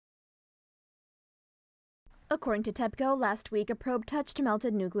According to TEPCO, last week a probe touched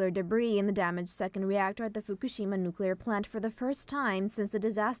melted nuclear debris in the damaged second reactor at the Fukushima nuclear plant for the first time since the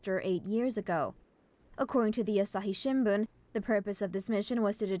disaster 8 years ago. According to the Asahi Shimbun, the purpose of this mission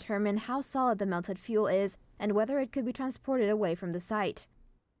was to determine how solid the melted fuel is and whether it could be transported away from the site.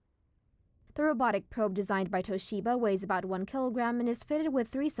 The robotic probe designed by Toshiba weighs about 1 kilogram and is fitted with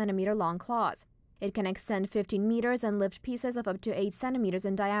 3 centimeter long claws. It can extend 15 meters and lift pieces of up to 8 centimeters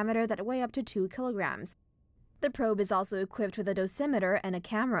in diameter that weigh up to 2 kilograms. The probe is also equipped with a dosimeter and a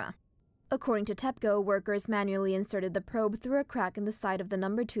camera. According to TEPCO, workers manually inserted the probe through a crack in the side of the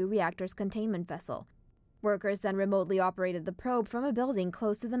No. 2 reactor's containment vessel. Workers then remotely operated the probe from a building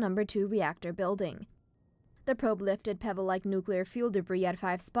close to the No. 2 reactor building. The probe lifted pebble-like nuclear fuel debris at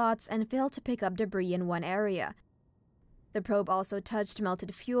 5 spots and failed to pick up debris in one area. The probe also touched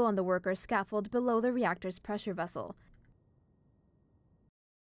melted fuel on the worker's scaffold below the reactor's pressure vessel.